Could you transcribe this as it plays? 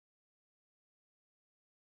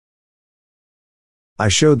I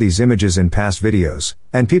showed these images in past videos,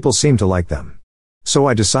 and people seem to like them. So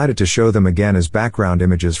I decided to show them again as background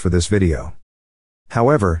images for this video.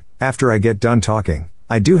 However, after I get done talking,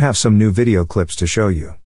 I do have some new video clips to show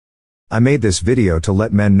you. I made this video to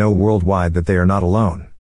let men know worldwide that they are not alone.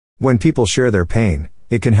 When people share their pain,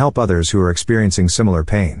 it can help others who are experiencing similar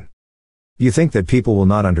pain. You think that people will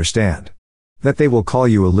not understand. That they will call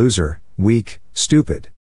you a loser, weak, stupid.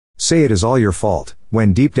 Say it is all your fault,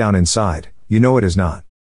 when deep down inside, you know it is not.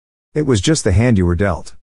 It was just the hand you were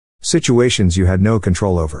dealt. Situations you had no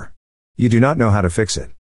control over. You do not know how to fix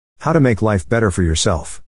it. How to make life better for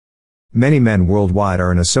yourself. Many men worldwide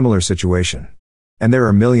are in a similar situation. And there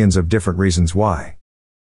are millions of different reasons why.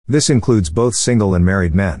 This includes both single and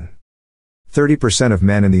married men. 30% of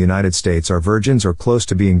men in the United States are virgins or close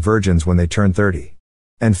to being virgins when they turn 30.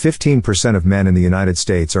 And 15% of men in the United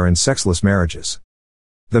States are in sexless marriages.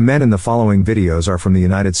 The men in the following videos are from the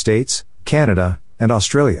United States, Canada, and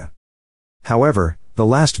Australia. However, the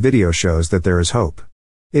last video shows that there is hope.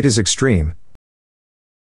 It is extreme.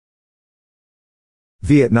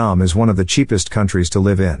 Vietnam is one of the cheapest countries to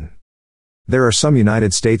live in. There are some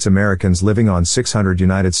United States Americans living on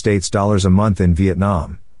 $600 a month in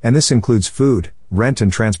Vietnam, and this includes food, rent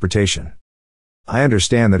and transportation. I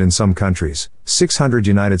understand that in some countries,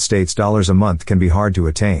 $600 a month can be hard to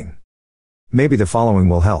attain. Maybe the following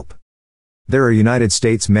will help. There are United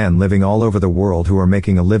States men living all over the world who are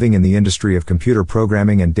making a living in the industry of computer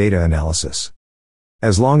programming and data analysis.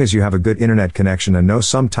 As long as you have a good internet connection and know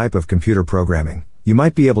some type of computer programming, you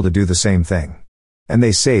might be able to do the same thing. And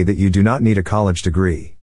they say that you do not need a college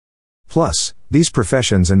degree. Plus, these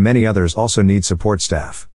professions and many others also need support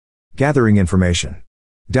staff. Gathering information.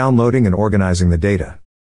 Downloading and organizing the data.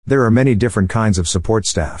 There are many different kinds of support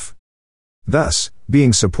staff. Thus,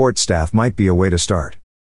 being support staff might be a way to start.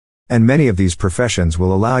 And many of these professions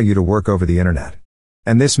will allow you to work over the internet.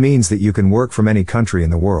 And this means that you can work from any country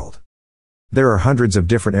in the world. There are hundreds of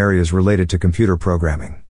different areas related to computer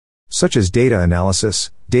programming, such as data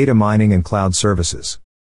analysis, data mining and cloud services.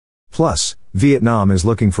 Plus, Vietnam is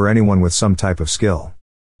looking for anyone with some type of skill.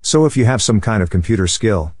 So if you have some kind of computer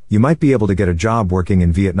skill, you might be able to get a job working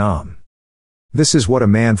in Vietnam. This is what a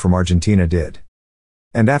man from Argentina did.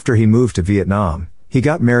 And after he moved to Vietnam, he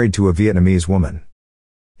got married to a Vietnamese woman.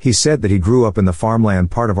 He said that he grew up in the farmland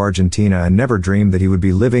part of Argentina and never dreamed that he would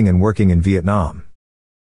be living and working in Vietnam.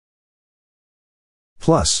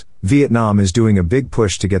 Plus, Vietnam is doing a big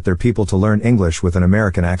push to get their people to learn English with an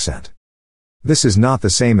American accent. This is not the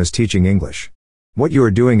same as teaching English. What you are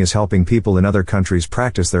doing is helping people in other countries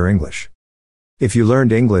practice their English. If you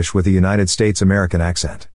learned English with a United States American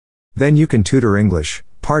accent, then you can tutor English,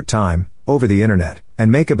 part-time, over the internet,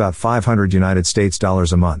 and make about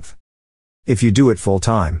 $500 a month. If you do it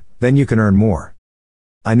full-time, then you can earn more.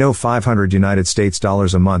 I know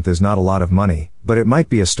 $500 a month is not a lot of money, but it might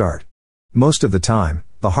be a start. Most of the time,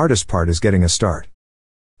 the hardest part is getting a start.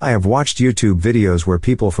 I have watched YouTube videos where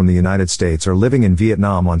people from the United States are living in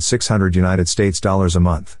Vietnam on $600 a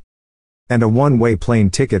month. And a one-way plane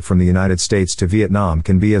ticket from the United States to Vietnam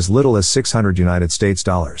can be as little as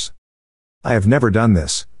 $600. I have never done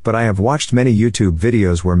this, but I have watched many YouTube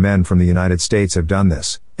videos where men from the United States have done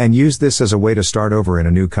this, and used this as a way to start over in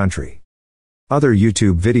a new country. Other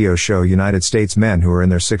YouTube videos show United States men who are in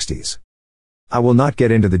their 60s. I will not get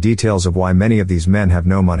into the details of why many of these men have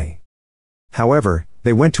no money. However,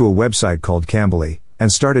 they went to a website called Cambly,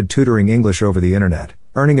 and started tutoring English over the internet,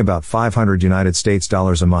 earning about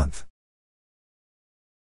 $500 a month.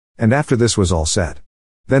 And after this was all set,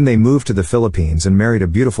 then they moved to the Philippines and married a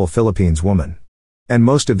beautiful Philippines woman. And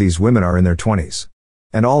most of these women are in their 20s.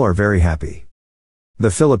 And all are very happy.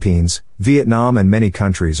 The Philippines, Vietnam and many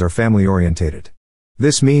countries are family orientated.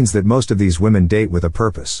 This means that most of these women date with a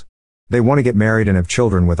purpose. They want to get married and have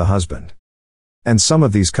children with a husband. And some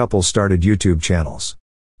of these couples started YouTube channels.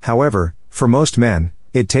 However, for most men,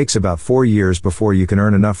 it takes about 4 years before you can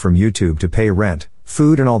earn enough from YouTube to pay rent,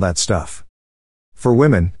 food and all that stuff. For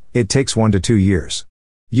women, it takes 1 to 2 years.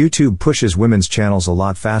 YouTube pushes women's channels a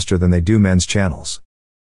lot faster than they do men's channels.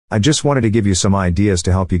 I just wanted to give you some ideas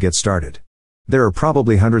to help you get started. There are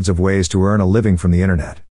probably hundreds of ways to earn a living from the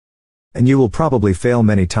internet. And you will probably fail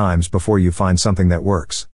many times before you find something that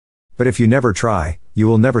works. But if you never try, you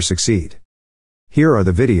will never succeed. Here are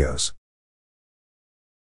the videos.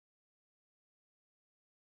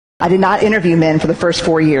 I did not interview men for the first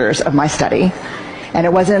 4 years of my study. And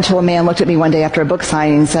it wasn't until a man looked at me one day after a book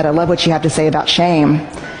signing and said, "I love what you have to say about shame.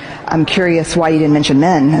 I'm curious why you didn't mention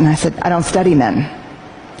men." And I said, "I don't study men."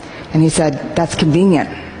 And he said, "That's convenient."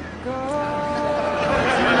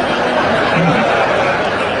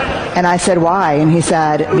 And I said, "Why?" And he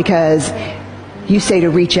said, "Because You say to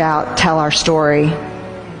reach out, tell our story,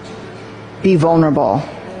 be vulnerable.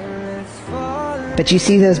 But you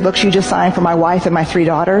see those books you just signed for my wife and my 3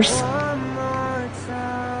 daughters? I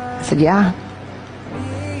said, yeah.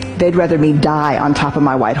 They'd rather me die on top of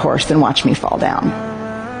my white horse than watch me fall down.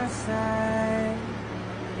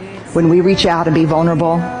 When we reach out and be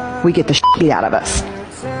vulnerable, we get the shit beat out of us.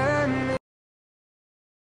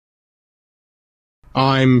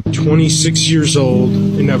 I'm 26 years old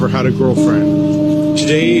and never had a girlfriend.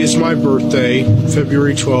 Today is my birthday,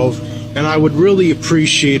 February 12th, and I would really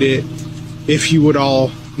appreciate it if you would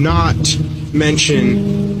all not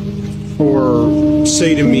mention or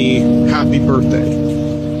say to me, happy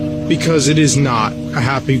birthday, because it is not a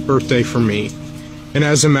happy birthday for me. And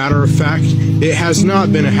as a matter of fact, it has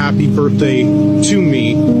not been a happy birthday to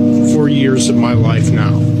me for years of my life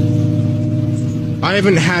now. I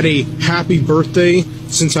haven't had a happy birthday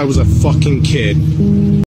since I was a fucking kid.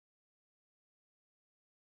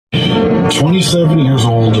 27 years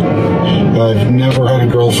old. I've never had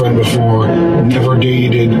a girlfriend before, never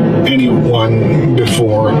dated anyone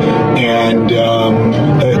before, and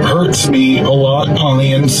it hurts me a lot on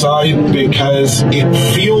the inside because it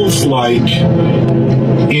feels like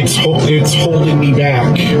it's holding me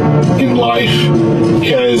back in life,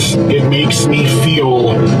 because it makes me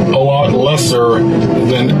feel a lot lesser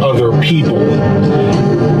than other people.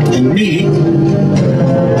 And me,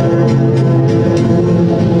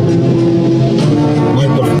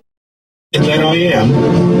 and then I am,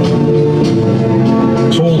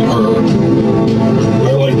 told her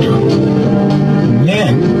I liked her. And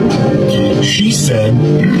then she said,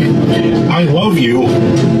 I love you,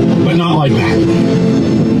 but not like that.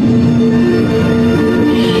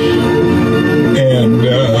 And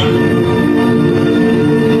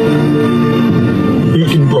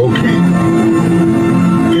it broke me.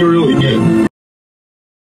 It really did.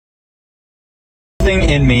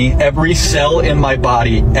 In me, every cell in my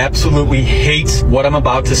body absolutely hates what I'm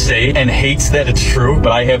about to say and hates that it's true,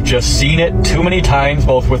 but I have just seen it too many times,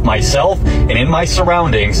 both with myself and in my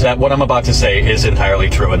surroundings, that what I'm about to say is entirely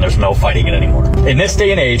true and there's no fighting it anymore. In this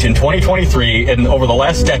day and age, in 2023, and over the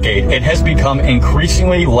last decade, it has become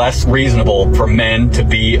increasingly less reasonable for men to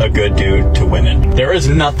be a good dude to women. There is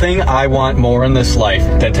nothing I want more in this life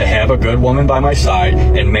than to have a good woman by my side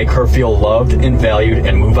and make her feel loved and valued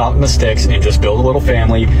and move out in the sticks and just build a little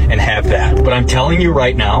family and have that. But I'm telling you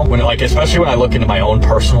right now, especially when I look into my own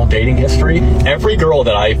personal dating history, every girl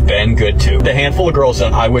that I've been good to, the handful of girls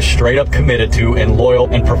that I was straight up committed to and loyal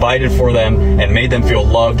and provided for them and made them feel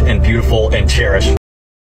loved and beautiful and cherished.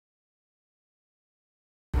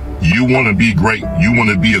 You want to be great. You want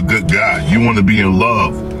to be a good guy. You want to be in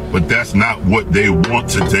love. But that's not what they want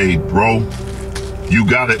today, bro. You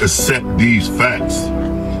got to accept these facts.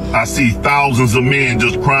 I see thousands of men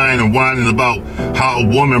just crying and whining about how a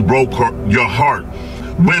woman broke your heart.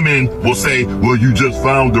 Women will say, well, you just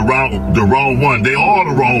found the wrong one. They are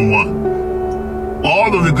the wrong one.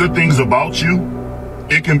 All of the good things about you,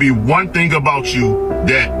 it can be one thing about you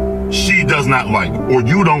that she does not like or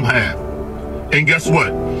you don't have. And guess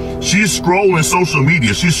what? She's scrolling social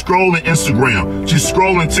media. She's scrolling Instagram. She's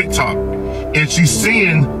scrolling TikTok. And she's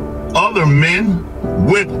seeing other men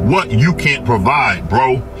with what you can't provide,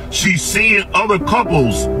 bro. She's seeing other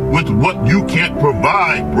couples with what you can't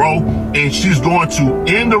provide, bro. And she's going to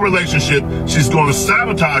end the relationship. She's going to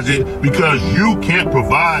sabotage it because you can't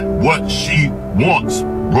provide what she wants,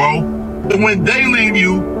 bro. And when they leave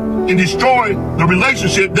you and destroy the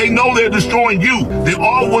relationship, they know they're destroying you. They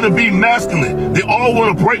all want to be masculine. They all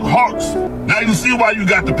want to break hearts. Now you see why you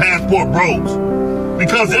got the passport bros.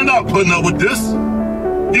 Because they're not putting up with this.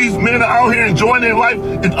 These men are out here enjoying their life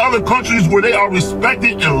in other countries where they are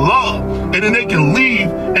respected and loved. And then they can leave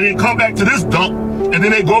and then come back to this dump and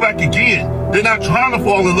then they go back again. They're not trying to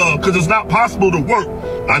fall in love because it's not possible to work.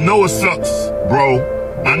 I know it sucks, bro.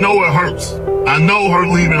 I know it hurts. I know her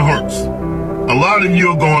leaving hurts. A lot of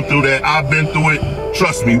you are going through that. I've been through it.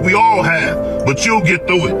 Trust me, we all have, but you'll get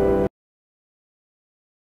through it.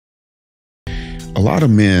 A lot of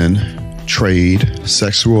men trade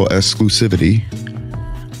sexual exclusivity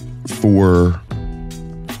for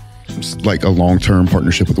like a long-term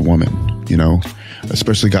partnership with a woman, you know,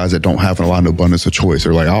 especially guys that don't have a lot of abundance of choice.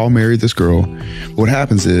 They're like, I'll marry this girl. What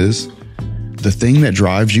happens is the thing that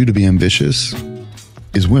drives you to be ambitious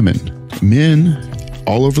is women. Men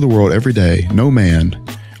all over the world every day, no man,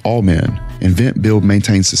 all men, invent, build,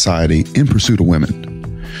 maintain society in pursuit of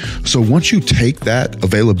women. So once you take that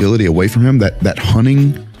availability away from him, that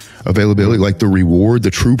hunting availability, like the reward,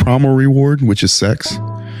 the true primal reward, which is sex,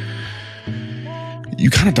 you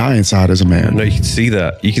kind of die inside as a man. No, you can see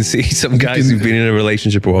that. You can see some guys who've been in a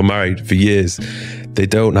relationship or are married for years. They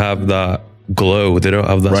don't have that glow. They don't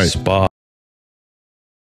have that spark.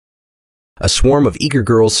 A swarm of eager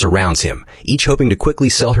girls surrounds him, each hoping to quickly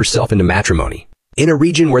sell herself into matrimony. In a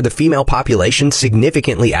region where the female population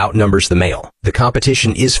significantly outnumbers the male, the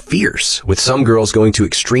competition is fierce, with some girls going to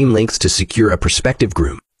extreme lengths to secure a prospective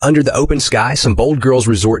groom. Under the open sky, some bold girls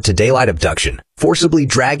resort to daylight abduction, forcibly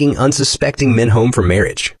dragging unsuspecting men home for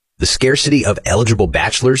marriage. The scarcity of eligible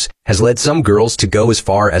bachelors has led some girls to go as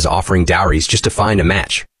far as offering dowries just to find a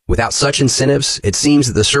match. Without such incentives, it seems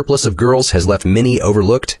that the surplus of girls has left many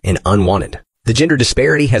overlooked and unwanted. The gender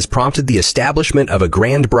disparity has prompted the establishment of a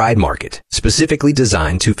grand bride market, specifically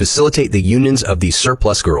designed to facilitate the unions of these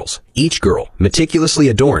surplus girls. Each girl, meticulously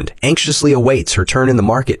adorned, anxiously awaits her turn in the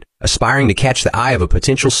market, aspiring to catch the eye of a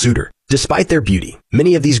potential suitor. Despite their beauty,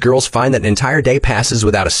 many of these girls find that an entire day passes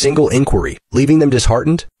without a single inquiry, leaving them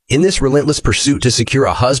disheartened. In this relentless pursuit to secure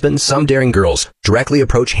a husband, some daring girls directly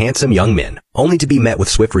approach handsome young men, only to be met with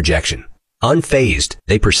swift rejection. Unfazed,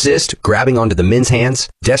 they persist, grabbing onto the men's hands,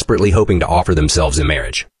 desperately hoping to offer themselves in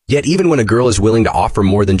marriage. Yet even when a girl is willing to offer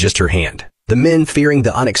more than just her hand, the men, fearing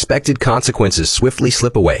the unexpected consequences, swiftly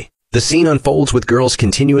slip away. The scene unfolds with girls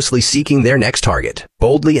continuously seeking their next target,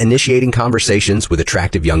 boldly initiating conversations with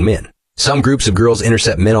attractive young men. Some groups of girls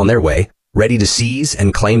intercept men on their way, ready to seize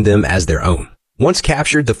and claim them as their own. Once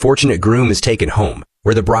captured, the fortunate groom is taken home,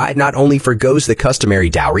 where the bride not only forgoes the customary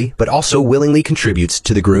dowry, but also willingly contributes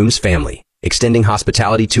to the groom's family, extending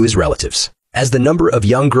hospitality to his relatives. As the number of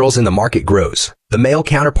young girls in the market grows, the male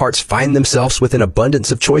counterparts find themselves with an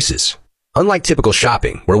abundance of choices. Unlike typical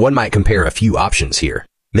shopping, where one might compare a few options here,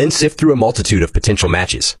 men sift through a multitude of potential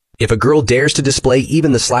matches. If a girl dares to display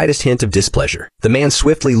even the slightest hint of displeasure, the man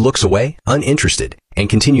swiftly looks away, uninterested, and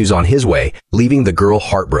continues on his way, leaving the girl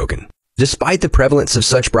heartbroken. Despite the prevalence of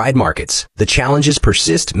such bride markets, the challenges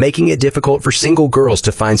persist, making it difficult for single girls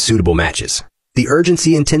to find suitable matches. The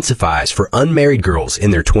urgency intensifies for unmarried girls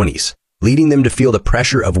in their 20s, leading them to feel the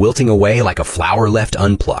pressure of wilting away like a flower left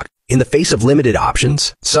unplucked. In the face of limited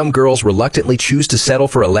options, some girls reluctantly choose to settle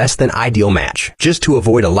for a less than ideal match, just to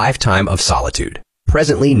avoid a lifetime of solitude.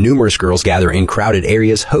 Presently, numerous girls gather in crowded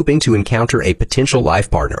areas hoping to encounter a potential life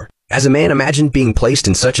partner. As a man, imagine being placed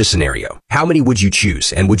in such a scenario. How many would you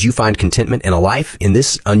choose, and would you find contentment in a life in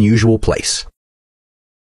this unusual place?